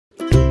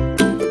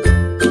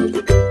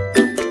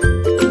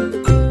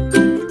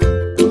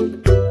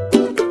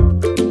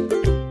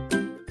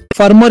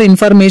For more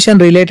information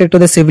related to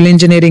the civil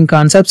engineering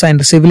concepts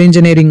and civil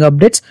engineering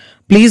updates,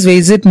 please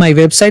visit my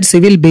website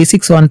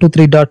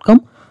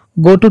civilbasics123.com.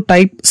 Go to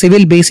type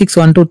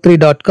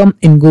civilbasics123.com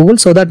in Google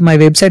so that my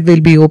website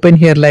will be open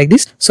here like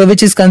this. So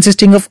which is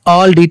consisting of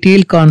all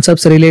detailed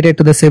concepts related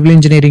to the civil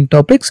engineering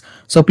topics.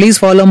 So please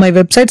follow my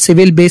website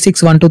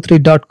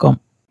civilbasics123.com.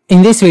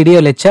 In this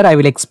video lecture, I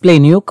will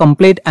explain you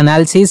complete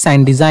analysis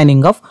and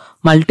designing of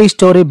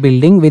multi-story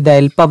building with the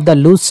help of the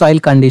loose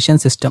soil condition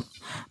system.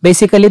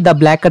 Basically, the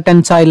black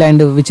cotton soil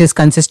and which is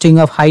consisting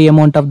of high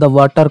amount of the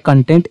water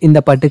content in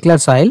the particular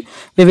soil,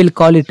 we will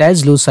call it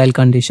as loose soil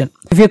condition.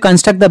 If you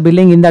construct the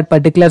building in that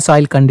particular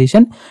soil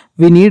condition,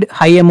 we need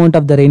high amount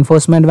of the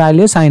reinforcement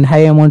values and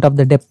high amount of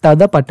the depth of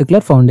the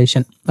particular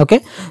foundation. Okay,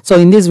 so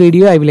in this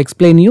video, I will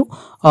explain you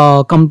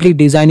complete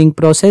designing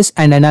process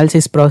and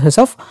analysis process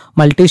of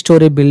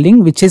multi-story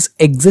building which is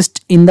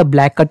exist in the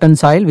black cotton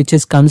soil which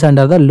is comes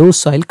under the loose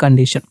soil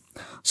condition.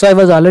 So I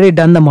was already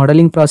done the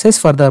modeling process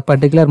for the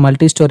particular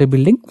multi-story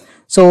building.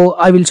 So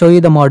I will show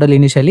you the model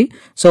initially.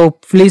 So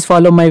please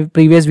follow my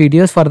previous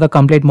videos for the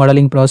complete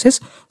modeling process.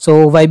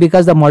 So why?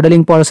 Because the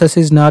modeling process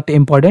is not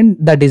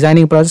important. The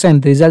designing process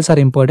and results are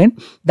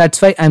important.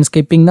 That's why I'm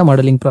skipping the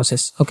modeling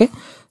process. Okay.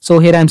 So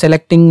here I'm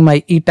selecting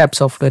my ETABS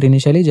software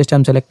initially. Just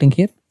I'm selecting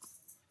here.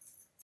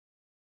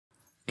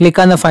 Click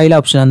on the file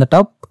option on the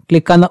top.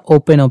 Click on the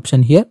open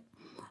option here.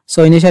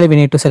 So initially we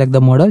need to select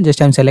the model.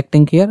 Just I'm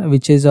selecting here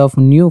which is of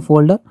new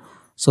folder.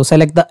 So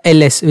select the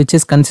LS which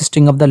is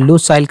consisting of the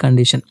loose soil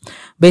condition.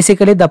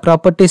 Basically the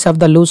properties of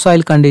the loose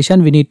soil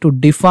condition we need to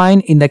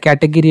define in the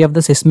category of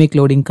the seismic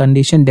loading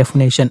condition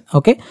definition.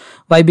 Okay.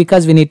 Why?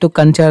 Because we need to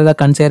consider the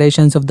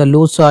considerations of the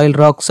loose soil,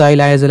 rock soil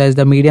as well as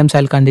the medium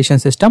soil condition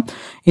system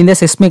in the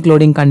seismic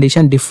loading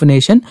condition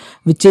definition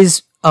which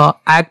is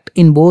act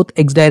in both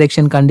X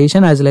direction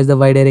condition as well as the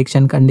Y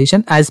direction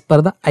condition as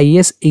per the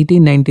IS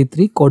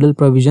 1893 Codal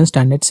Provision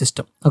Standard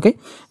System. Okay.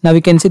 Now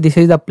we can see this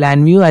is the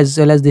plan view as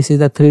well as this is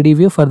the 3D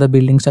view for the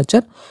building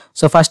structure.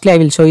 So firstly I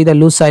will show you the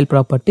loose soil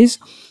properties.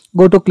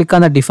 Go to click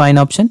on the define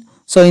option.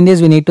 So in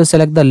this we need to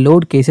select the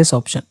load cases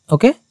option.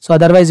 Okay. So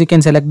otherwise you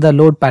can select the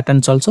load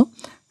patterns also.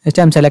 Which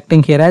I am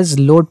selecting here as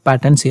load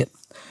patterns here.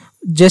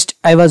 Just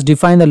I was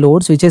define the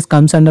loads which is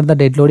comes under the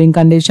dead loading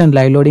condition,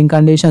 live loading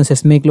condition,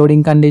 seismic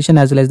loading condition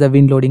as well as the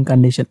wind loading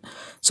condition.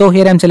 So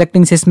here I am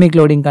selecting seismic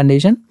loading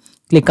condition.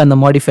 Click on the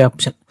modify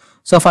option.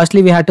 So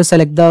firstly we have to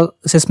select the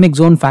seismic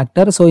zone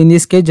factor. So in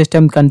this case just I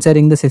am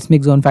considering the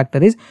seismic zone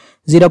factor is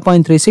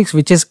 0.36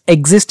 which is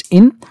exist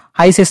in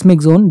high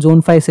seismic zone,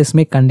 zone 5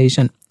 seismic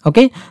condition.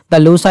 Okay, the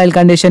low soil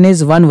condition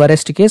is one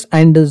worst case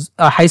and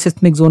high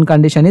seismic zone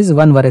condition is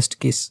one worst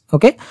case.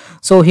 Okay,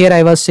 so here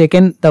I was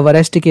taken the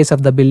worst case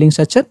of the building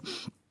structure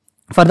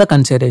for the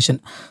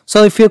consideration.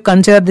 So if you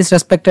consider this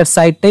respected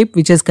site type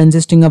which is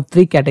consisting of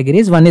three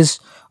categories, one is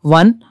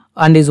 1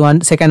 and is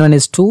 1, second one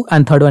is 2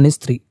 and third one is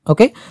 3.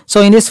 Okay,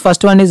 so in this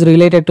first one is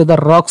related to the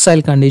rock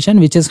soil condition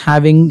which is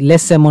having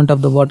less amount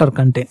of the water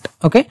content.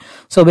 Okay,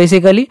 so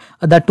basically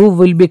the two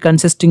will be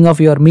consisting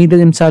of your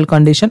medium soil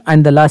condition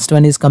and the last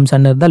one is comes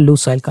under the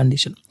loose soil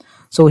condition.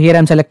 So here I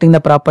am selecting the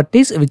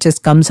properties which is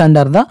comes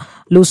under the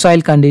loose soil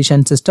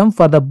condition system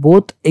for the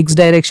both X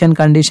direction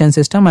condition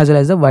system as well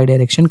as the Y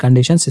direction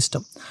condition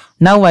system.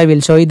 Now I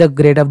will show you the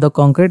grade of the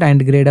concrete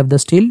and grade of the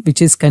steel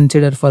which is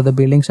considered for the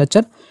building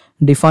structure.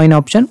 Define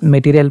option,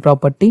 material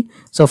property.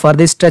 So for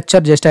this structure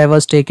just I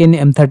was taking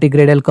M30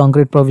 gradal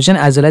concrete provision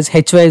as well as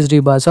HYS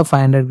rebars of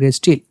 500 grade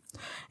steel.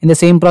 In the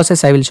same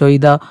process I will show you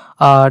the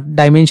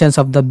dimensions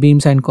of the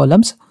beams and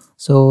columns.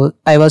 So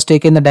I was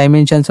taking the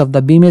dimensions of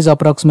the beam is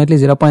approximately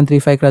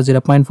 0.35 cross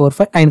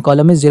 0.45 and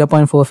column is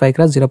 0.45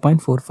 cross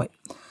 0.45.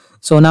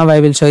 So now I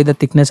will show you the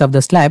thickness of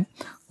the slab.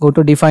 Go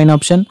to define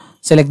option,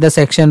 select the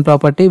section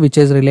property which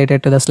is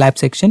related to the slab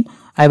section.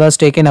 I was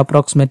taking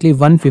approximately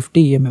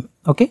 150 mm.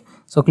 Okay,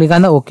 so click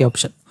on the OK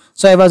option.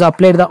 So I was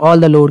applied all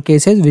the load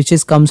cases which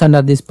is comes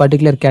under this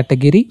particular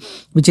category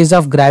which is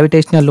of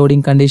gravitational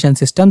loading condition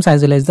systems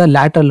as well as the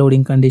lateral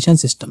loading condition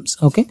systems.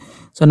 Okay,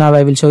 so now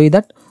I will show you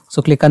that.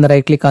 So click on the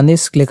right click on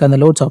this, click on the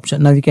loads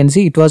option. Now you can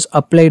see it was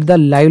applied the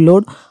live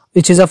load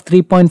which is of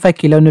 3.5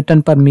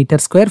 kilonewton per meter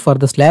square for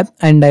the slab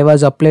and I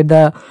was applied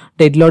the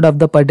dead load of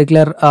the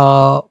particular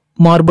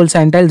marble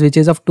sand tiles which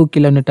is of 2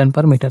 kilonewton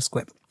per meter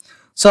square.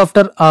 So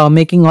after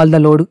making all the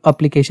load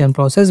application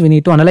process we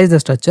need to analyze the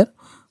structure.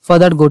 For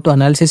that go to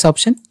analysis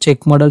option,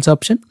 check models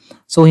option.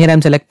 So here I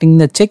am selecting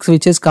the checks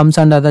which is comes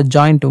under the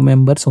joint two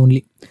members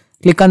only.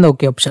 Click on the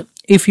OK option.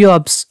 If you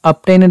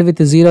obtain it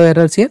with 0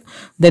 errors here,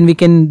 then we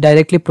can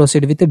directly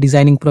proceed with the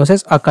designing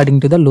process according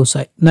to the loose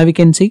soil. Now we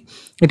can see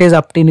it is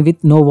obtained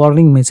with no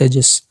warning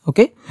messages.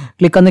 Okay,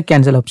 click on the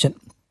cancel option.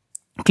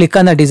 Click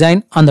on the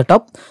design on the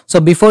top.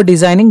 So before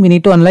designing we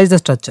need to analyze the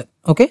structure.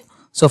 Okay,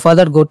 so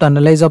further go to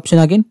analyze option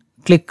again.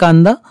 Click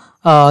on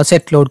the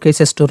set load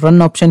cases to run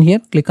option here.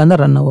 Click on the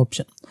run now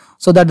option.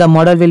 so that the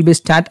model will be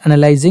start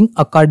analyzing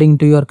according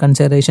to your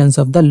considerations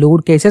of the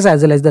load cases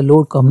as well as the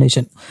load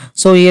combination.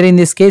 So here in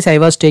this case I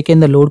was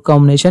taken the load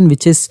combination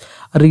which is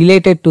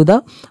related to the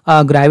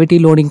gravity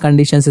loading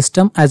condition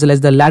system as well as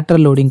the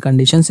lateral loading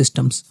condition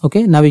systems.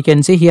 Okay, now we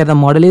can see here the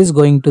model is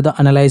going to the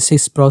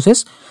analysis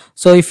process.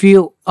 So if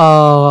you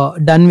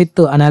done with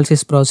the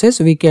analysis process,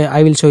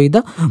 I will show you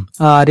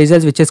the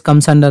results which is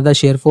comes under the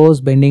shear force,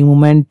 bending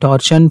moment,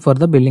 torsion for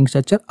the building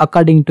structure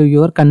according to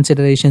your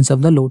considerations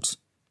of the loads.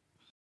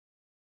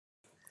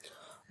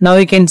 Now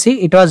you can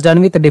see it was done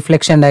with the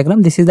deflection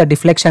diagram. This is the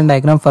deflection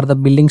diagram for the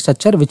building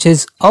structure which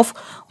is of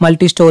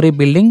multi-story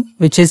building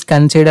which is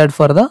considered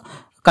for the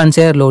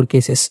considered load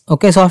cases.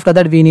 Okay, so after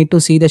that we need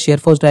to see the shear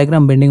force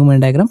diagram, bending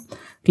moment diagram.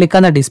 Click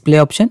on the display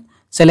option,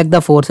 select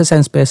the forces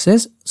and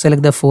stresses,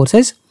 select the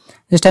forces.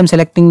 This time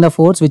selecting the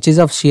force which is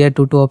of shear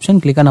 2 option,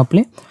 click on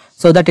apply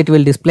so that it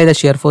will display the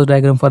shear force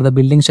diagram for the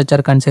building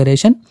structure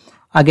consideration.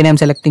 Again I am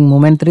selecting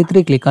moment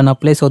 3, click on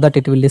apply so that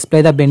it will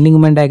display the bending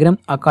moment diagram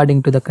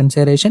according to the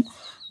consideration.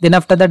 Then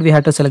after that we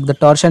have to select the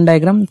torsion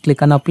diagram,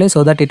 click on apply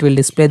so that it will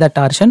display the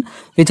torsion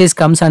which is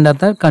comes under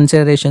the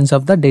considerations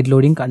of the dead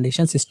loading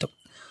condition system.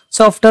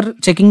 So after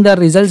checking the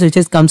results which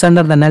is comes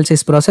under the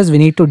analysis process, we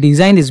need to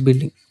design this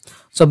building.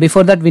 So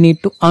before that we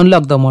need to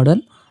unlock the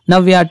model.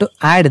 Now we have to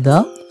add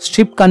the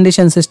strip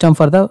condition system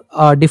for the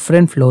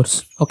different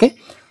floors. Okay,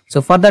 so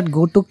for that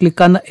go to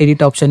click on the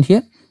edit option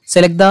here,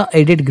 select the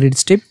edit grid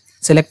strip,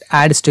 select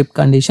add strip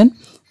condition.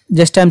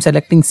 Just I am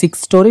selecting 6th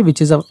story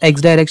which is of x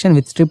direction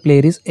with strip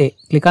layer is A,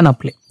 click on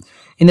apply.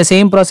 In the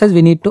same process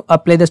we need to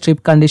apply the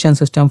strip condition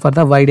system for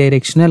the y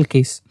directional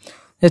case.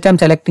 Just I am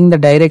selecting the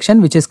direction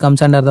which is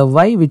comes under the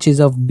y which is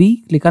of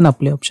B, click on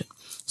apply option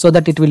so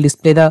that it will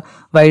display the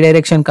y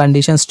direction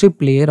condition strip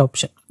layer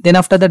option. Then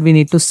after that we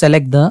need to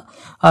select the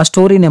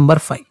story number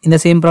 5. In the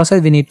same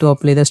process we need to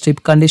apply the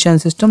strip condition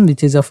system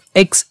which is of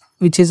x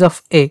which is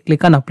of A,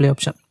 click on apply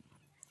option.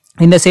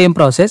 In the same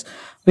process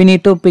we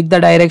need to pick the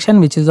direction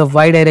which is of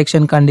y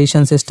direction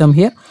condition system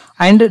here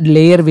and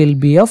layer will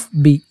be of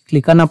B,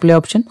 click on apply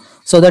option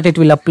so that it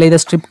will apply the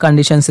strip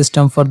condition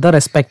system for the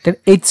respected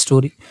 8th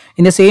story.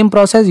 In the same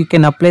process you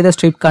can apply the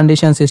strip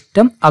condition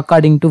system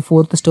according to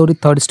 4th story,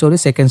 3rd story,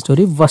 2nd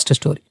story, 1st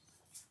story.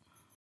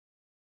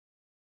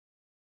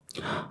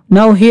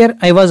 Now here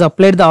I was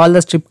applied all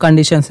the strip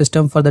condition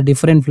system for the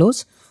different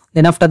floors.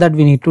 Then after that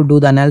we need to do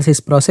the analysis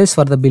process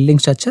for the building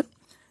structure.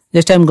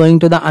 Just I am going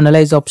to the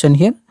analyze option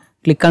here,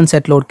 click on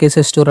set load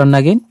cases to run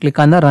again, click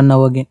on the run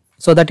now again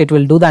so that it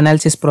will do the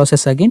analysis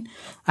process again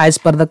as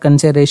per the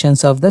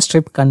considerations of the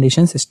strip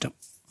condition system.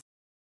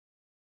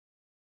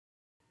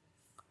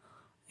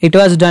 It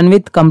was done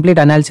with complete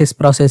analysis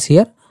process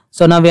here.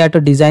 So now we have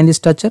to design the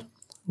structure.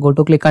 Go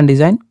to click on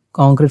design,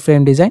 concrete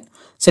frame design,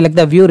 select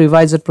the view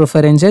revised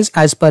preferences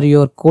as per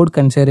your code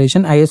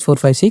consideration IS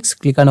 456,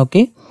 click on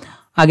OK.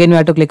 Again we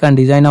have to click on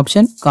design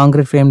option,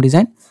 concrete frame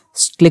design,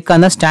 click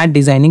on the start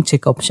designing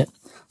check option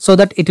so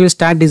that it will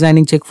start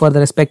designing check for the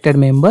respected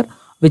member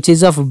which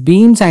is of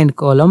beams and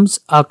columns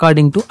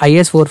according to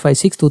IS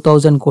 456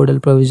 2000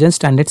 codal provision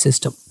standard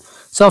system.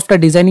 So after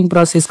designing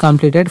process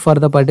completed for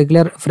the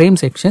particular frame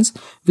sections,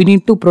 we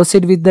need to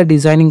proceed with the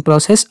designing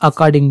process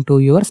according to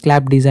your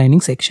slab designing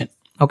section.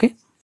 Okay.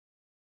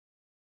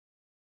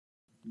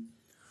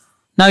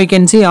 Now you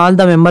can see all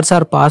the members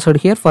are passed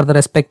here for the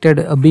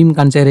respected beam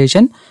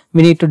consideration.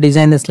 We need to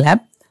design the slab.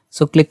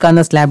 So click on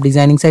the slab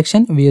designing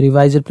section, view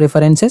revised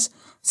preferences,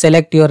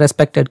 select your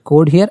respected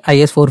code here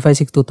IS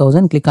 456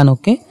 2000, click on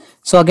OK.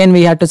 So again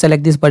we have to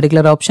select this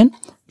particular option,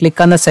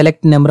 click on the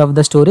select number of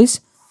the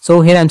stories.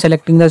 So here I am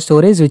selecting the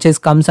stories which is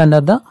comes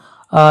under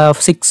the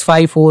 6,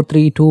 5, 4,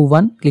 3, 2,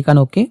 1, click on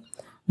OK.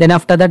 Then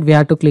after that we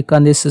have to click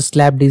on this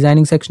slab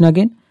designing section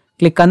again,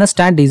 click on the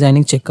start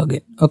designing check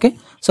again. Okay,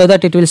 so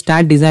that it will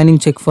start designing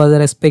check for the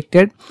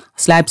respected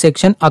slab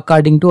section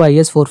according to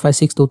IS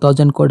 456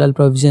 2000 codal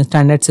provision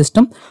standard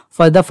system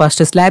for the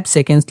first slab,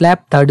 second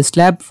slab, third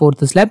slab, fourth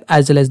slab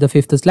as well as the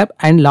fifth slab,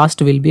 and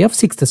last will be of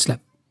sixth slab.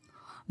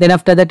 Then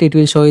after that it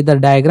will show you the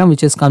diagram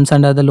which is comes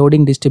under the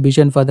loading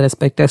distribution for the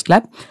respected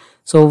slab.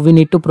 So we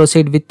need to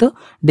proceed with the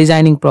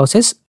designing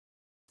process.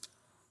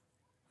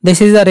 This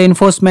is the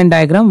reinforcement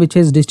diagram which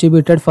is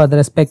distributed for the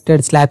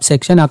respected slab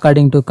section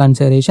according to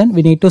consideration.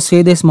 We need to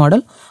see this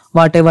model,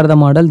 whatever the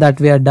model that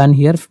we have done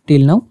here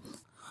till now.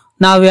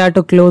 Now we have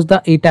to close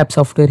the ETABS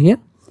software here.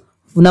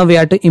 Now we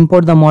have to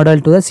import the model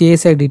to the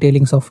CSI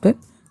detailing software.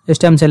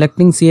 Just I am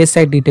selecting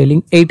CSI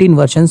detailing 18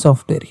 version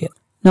software here.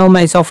 Now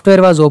my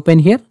software was open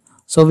here.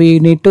 So we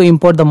need to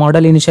import the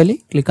model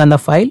initially. Click on the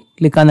file,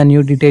 click on the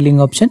new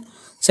detailing option,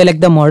 select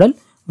the model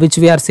which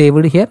we are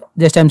saved here.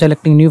 Just I am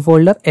selecting new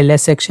folder,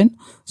 LS section.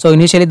 So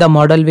initially the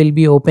model will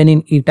be open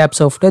in ETABS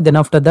software. Then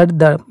after that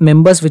the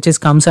members which is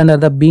comes under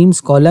the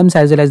beams, columns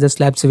as well as the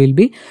slabs will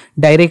be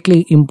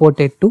directly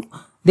imported to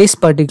this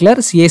particular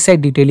CSI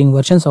detailing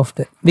version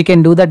software. We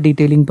can do that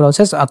detailing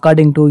process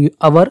according to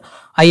our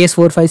IS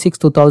 456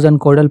 2000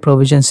 codal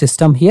provision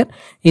system here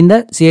in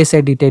the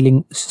CSI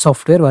detailing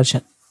software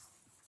version.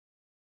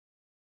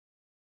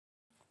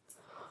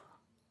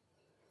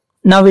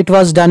 Now it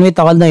was done with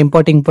all the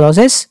importing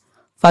process.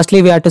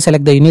 Firstly, we have to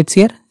select the units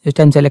here. Just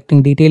I'm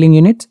selecting detailing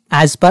units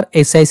as per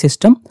SI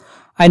system,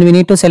 and we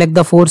need to select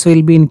the force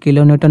will be in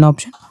kilonewton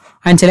option,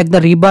 and select the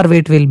rebar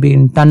weight will be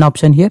in ton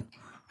option here,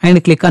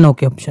 and click on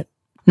OK option.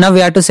 Now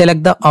we have to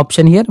select the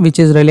option here which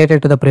is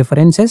related to the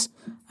preferences,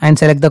 and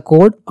select the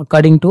code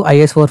according to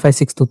IS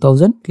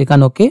 456-2000. Click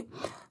on OK.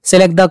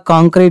 Select the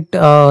concrete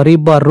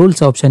rebar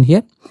rules option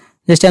here.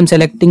 Just I'm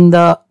selecting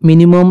the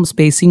minimum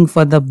spacing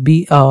for the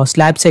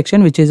slab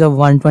section, which is of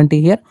 120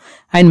 here,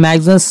 and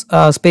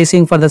maximum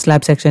spacing for the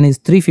slab section is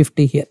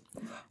 350 here.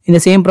 In the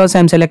same process,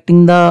 I'm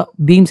selecting the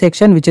beam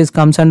section, which is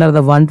comes under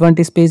the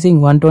 120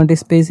 spacing, 120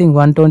 spacing,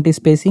 120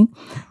 spacing.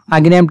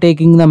 Again, I'm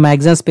taking the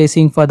maximum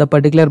spacing for the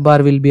particular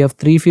bar will be of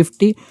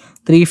 350,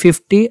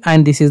 350,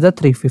 and this is the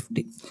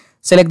 350.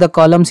 Select the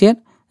columns here.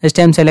 Just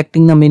I'm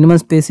selecting the minimum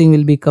spacing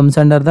will be comes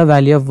under the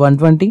value of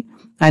 120,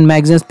 and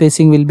maximum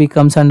spacing will be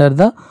comes under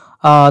the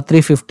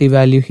 350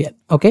 value here.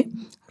 Okay,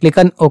 click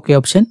on OK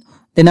option.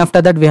 Then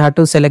after that we have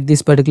to select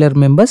these particular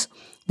members.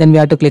 Then we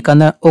have to click on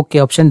the OK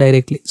option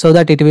directly, so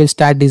that it will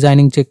start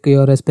designing check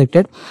your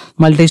respected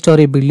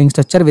multi-story building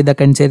structure with the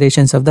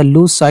considerations of the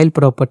loose soil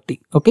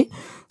property. Okay,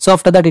 so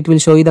after that it will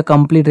show you the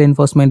complete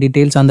reinforcement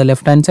details on the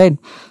left hand side.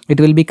 It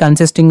will be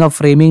consisting of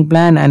framing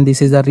plan, and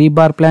this is the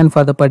rebar plan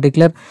for the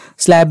particular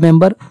slab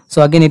member.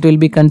 So again it will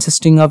be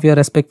consisting of your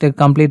respected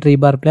complete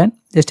rebar plan.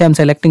 Just I am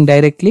selecting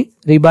directly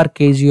rebar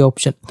kg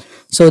option,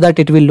 so that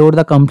it will load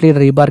the complete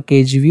rebar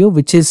kg view,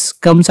 which is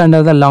comes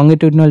under the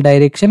longitudinal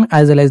direction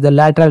as well as the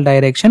lateral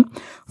direction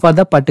for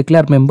the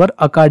particular member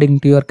according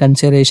to your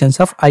considerations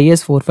of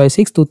IS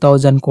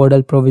 456-2000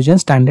 codal provision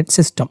standard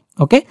system.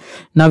 Okay,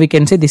 now we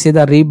can see this is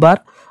the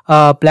rebar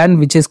plan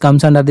which is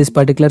comes under this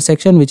particular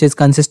section, which is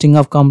consisting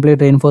of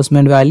complete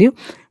reinforcement value,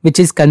 which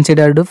is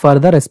considered for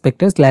the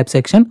respective slab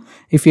section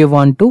if you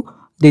want to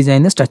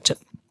design the structure.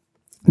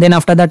 Then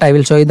after that I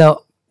will show you the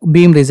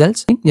beam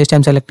results. Just I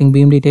am selecting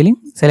beam detailing.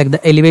 Select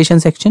the elevation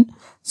section.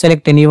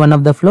 Select any one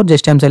of the floor.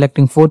 Just I am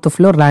selecting 4th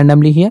floor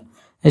randomly here.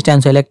 Just I am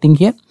selecting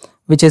here,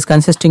 which is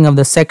consisting of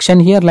the section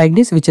here like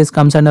this, which is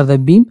comes under the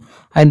beam,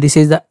 and this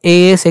is the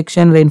AA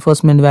section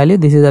reinforcement value.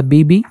 This is the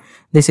BB.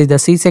 This is the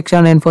C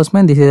section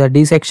reinforcement. This is the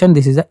D section.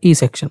 This is the E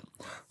section.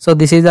 So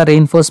this is the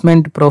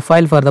reinforcement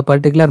profile for the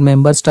particular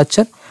member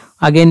structure.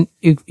 Again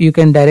you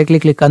can directly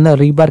click on the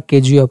rebar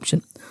kg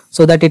option,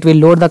 so that it will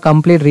load the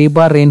complete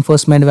rebar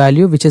reinforcement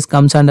value, which is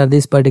comes under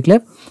this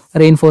particular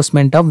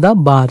reinforcement of the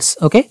bars.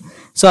 Okay,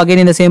 so again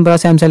in the same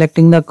process I am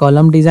selecting the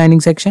column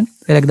designing section.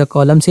 Select the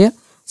columns here.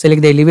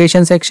 Select the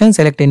elevation section.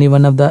 Select any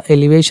one of the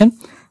elevation.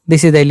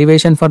 This is the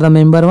elevation for the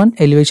member 1,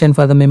 elevation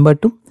for the member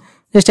 2.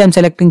 Just I am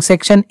selecting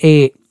section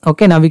A.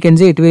 Okay, now we can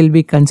see it will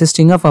be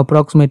consisting of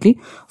approximately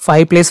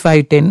 5 plus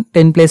 5 10,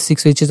 10 plus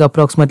 6, which is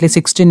approximately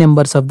 60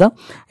 numbers of the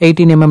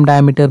 18 mm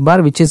diameter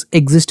bar which is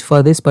exist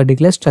for this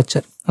particular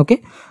structure.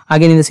 Okay,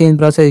 again in the same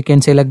process you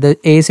can select the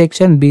A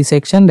section, B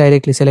section,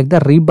 directly select the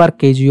rebar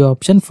kg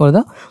option for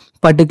the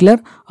particular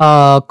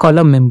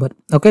column member.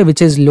 Okay,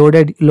 which is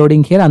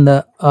loading here on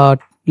the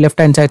left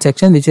hand side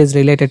section, which is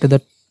related to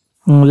the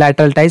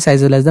lateral ties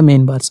as well as the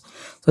main bars.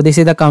 So this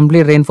is the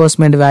complete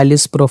reinforcement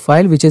values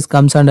profile which is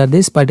comes under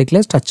this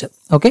particular structure.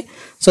 Okay,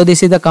 so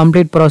this is the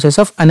complete process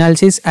of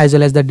analysis as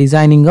well as the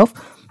designing of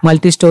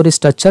multi-story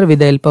structure with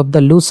the help of the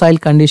loose soil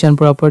condition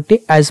property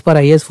as per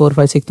IS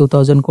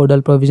 456-2000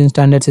 codal provision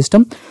standard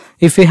system.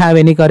 If you have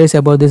any queries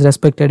about this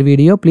respected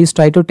video, please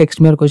try to text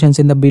me your questions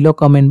in the below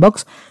comment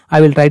box. I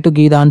will try to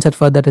give the answer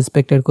for the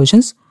respected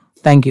questions.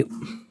 Thank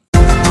you.